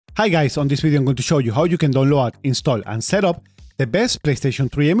Hi guys, on this video I'm going to show you how you can download, install and set up the best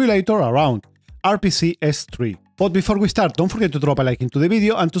PlayStation 3 emulator around, RPCS3. But before we start, don't forget to drop a like into the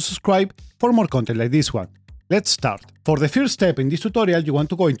video and to subscribe for more content like this one. Let's start. For the first step in this tutorial, you want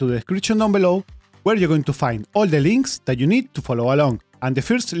to go into the description down below, where you're going to find all the links that you need to follow along. And the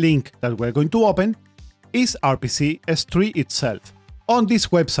first link that we're going to open is RPCS3 itself. On this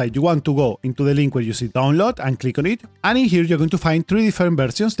website, you want to go into the link where you see download and click on it. And in here, you're going to find 3 different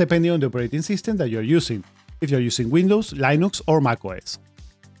versions depending on the operating system that you're using. If you're using Windows, Linux or macOS.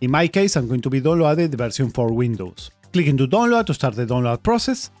 In my case, I'm going to be downloading the version for Windows. Click into download to start the download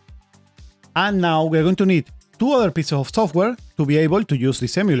process. And now we're going to need 2 other pieces of software to be able to use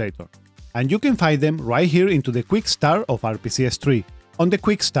this emulator. And you can find them right here into the quick start of RPCS3. On the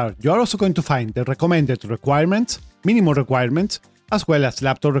quick start, you are also going to find the recommended requirements, minimum requirements, as well as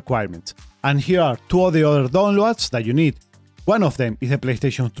laptop requirements. And here are 2 of the other downloads that you need. One of them is the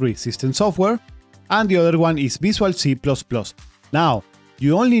PlayStation 3 system software, and the other one is Visual C++. Now,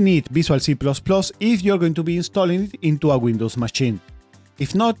 you only need Visual C++ if you're going to be installing it into a Windows machine.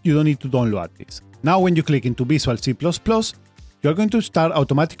 If not, you don't need to download this. Now, when you click into Visual C++, you're going to start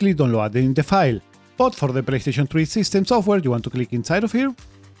automatically downloading the file. But for the PlayStation 3 system software, you want to click inside of here.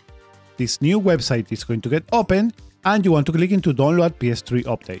 This new website is going to get open, and you want to click into Download PS3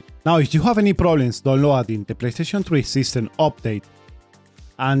 Update. Now, if you have any problems downloading the PlayStation 3 system update,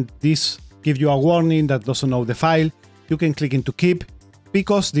 and this gives you a warning that doesn't know the file, you can click into Keep,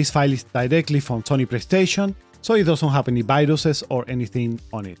 because this file is directly from Sony PlayStation, so it doesn't have any viruses or anything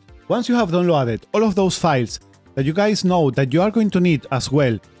on it. Once you have downloaded all of those files that you guys know that you are going to need as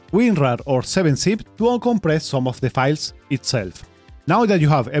well WinRAR or 7-zip to uncompress some of the files itself. Now that you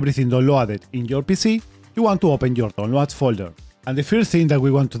have everything downloaded in your PC, you want to open your downloads folder. And the first thing that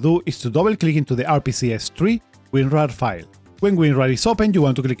we want to do is to double click into the RPCS3 WinRAR file. When WinRAR is open, you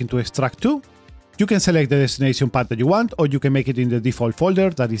want to click into Extract to. You can select the destination path that you want, or you can make it in the default folder,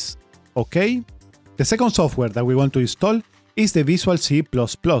 that is okay. The second software that we want to install is the Visual C++.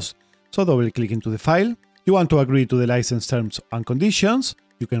 So double click into the file. You want to agree to the license terms and conditions.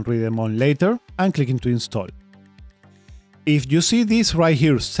 You can read them on later and click into install. If you see this right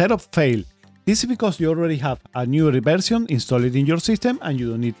here, setup fail, this is because you already have a newer version installed in your system and you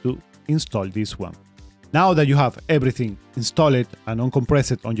don't need to install this one. Now that you have everything installed and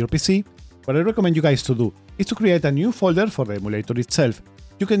uncompressed on your PC, what I recommend you guys to do is to create a new folder for the emulator itself.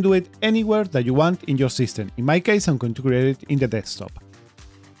 You can do it anywhere that you want in your system. In my case, I'm going to create it in the desktop.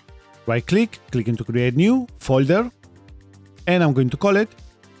 Right click, click into create new folder, and I'm going to call it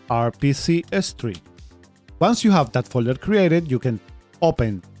RPCS3. Once you have that folder created, you can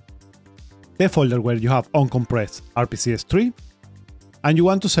open the folder where you have uncompressed RPCS3, and you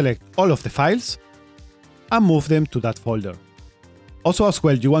want to select all of the files and move them to that folder. Also as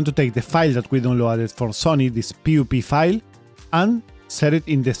well, you want to take the file that we downloaded from Sony, this PUP file, and set it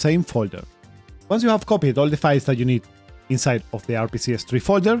in the same folder. Once you have copied all the files that you need inside of the RPCS3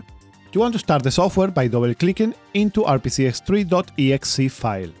 folder, you want to start the software by double clicking into rpcs3.exe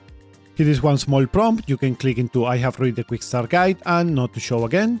file. Here is one small prompt. You can click into I have read the quick start guide and not to show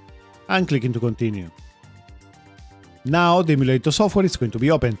again, and click into continue. Now the emulator software is going to be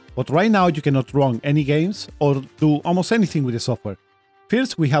open, but right now you cannot run any games or do almost anything with the software.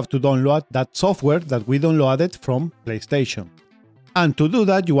 First, we have to download that software that we downloaded from PlayStation. And to do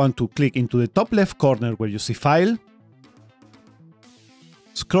that, you want to click into the top left corner where you see File,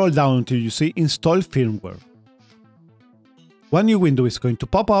 scroll down until you see Install Firmware. One new window is going to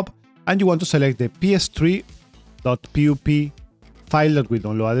pop up, and you want to select the ps3.pup file that we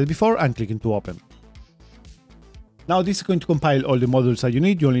downloaded before and click into Open. Now this is going to compile all the modules that you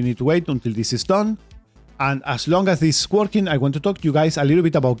need. You only need to wait until this is done. And as long as this is working, I want to talk to you guys a little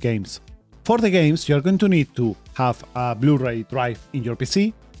bit about games. For the games, you're going to need to have a Blu-ray drive in your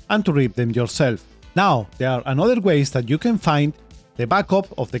PC and to rip them yourself. Now, there are another ways that you can find the backup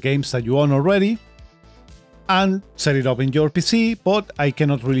of the games that you own already and set it up in your PC, but I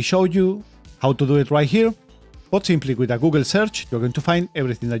cannot really show you how to do it right here. But simply with a Google search, you're going to find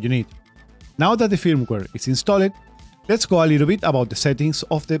everything that you need. Now that the firmware is installed, let's go a little bit about the settings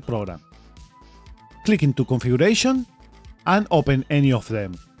of the program. Click into Configuration and open any of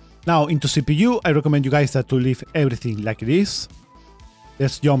them. Now into CPU, I recommend you guys that to leave everything like it is.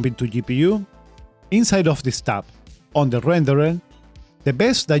 Let's jump into GPU. Inside of this tab, on the renderer, the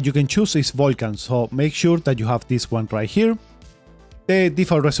best that you can choose is Vulkan, so make sure that you have this one right here. The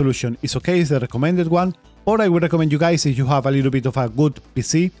default resolution is okay, it's the recommended one. Or I would recommend you guys, if you have a little bit of a good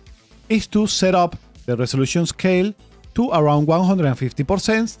PC, is to set up the resolution scale to around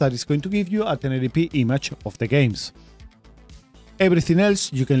 150%. That is going to give you a 1080p image of the games. Everything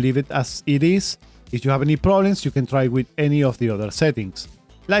else, you can leave it as it is. If you have any problems, you can try with any of the other settings,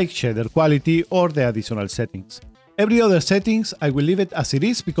 like shader quality or the additional settings. Every other settings, I will leave it as it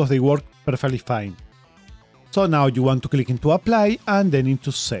is because they work perfectly fine. So now you want to click into apply and then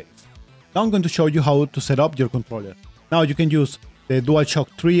into save. Now I'm going to show you how to set up your controller. Now you can use the DualShock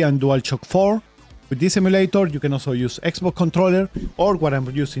 3 and DualShock 4. With this emulator, you can also use Xbox controller or what I'm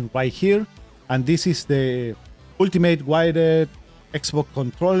using right here. And this is the Ultimate Wired Xbox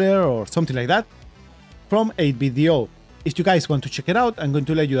controller or something like that from 8BitDO. If you guys want to check it out, I'm going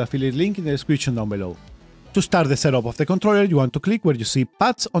to let you the affiliate link in the description down below. To start the setup of the controller, you want to click where you see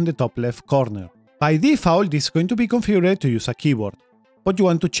pads on the top left corner. By default, this is going to be configured to use a keyboard, but you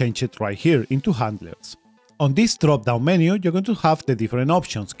want to change it right here into handlers. On this drop-down menu, you're going to have the different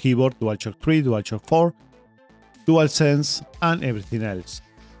options: keyboard, DualShock 3, DualShock 4, DualSense, and everything else.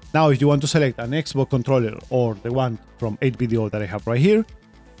 Now, if you want to select an Xbox controller or the one from 8BitDO that I have right here,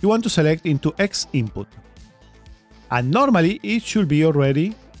 you want to select into X input. And normally, it should be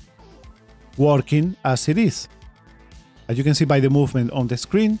already working as it is. As you can see by the movement on the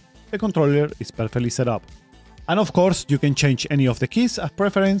screen, the controller is perfectly set up. And of course, you can change any of the keys as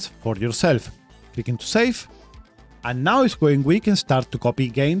preference for yourself. Click into save, and now it's when we can start to copy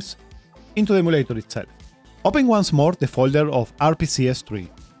games into the emulator itself. Open once more the folder of RPCS3.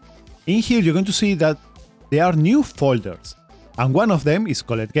 In here you're going to see that there are new folders, and one of them is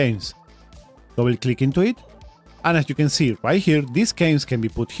called games. Double click into it, and as you can see right here, these games can be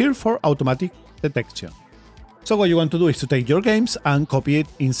put here for automatic detection. So what you want to do is to take your games and copy it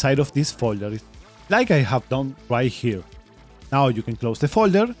inside of this folder, like I have done right here. Now you can close the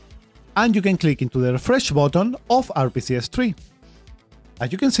folder, and you can click into the refresh button of RPCS3.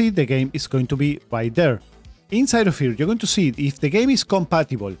 As you can see, the game is going to be right there. Inside of here, you're going to see if the game is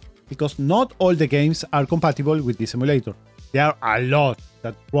compatible, because not all the games are compatible with this emulator. There are a lot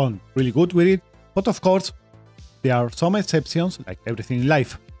that run really good with it, but of course, there are some exceptions, like everything in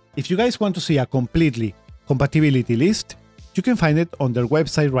life. If you guys want to see a completely compatibility list, you can find it on their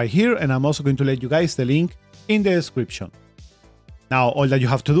website right here, and I'm also going to let you guys the link in the description. Now all that you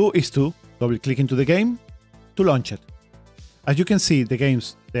have to do is to double click into the game to launch it. As you can see, the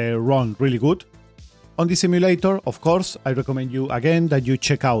games, they run really good. On this emulator, of course, I recommend you again that you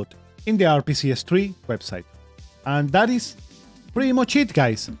check out in the RPCS3 website. And that is pretty much it,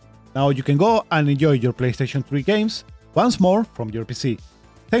 guys. Now you can go and enjoy your PlayStation 3 games once more from your PC.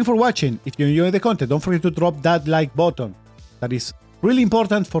 Thanks for watching. If you enjoy the content, don't forget to drop that like button. That is really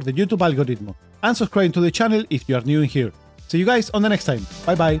important for the YouTube algorithm. And subscribe to the channel if you are new in here. See you guys on the next time.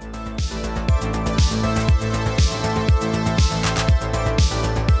 Bye bye.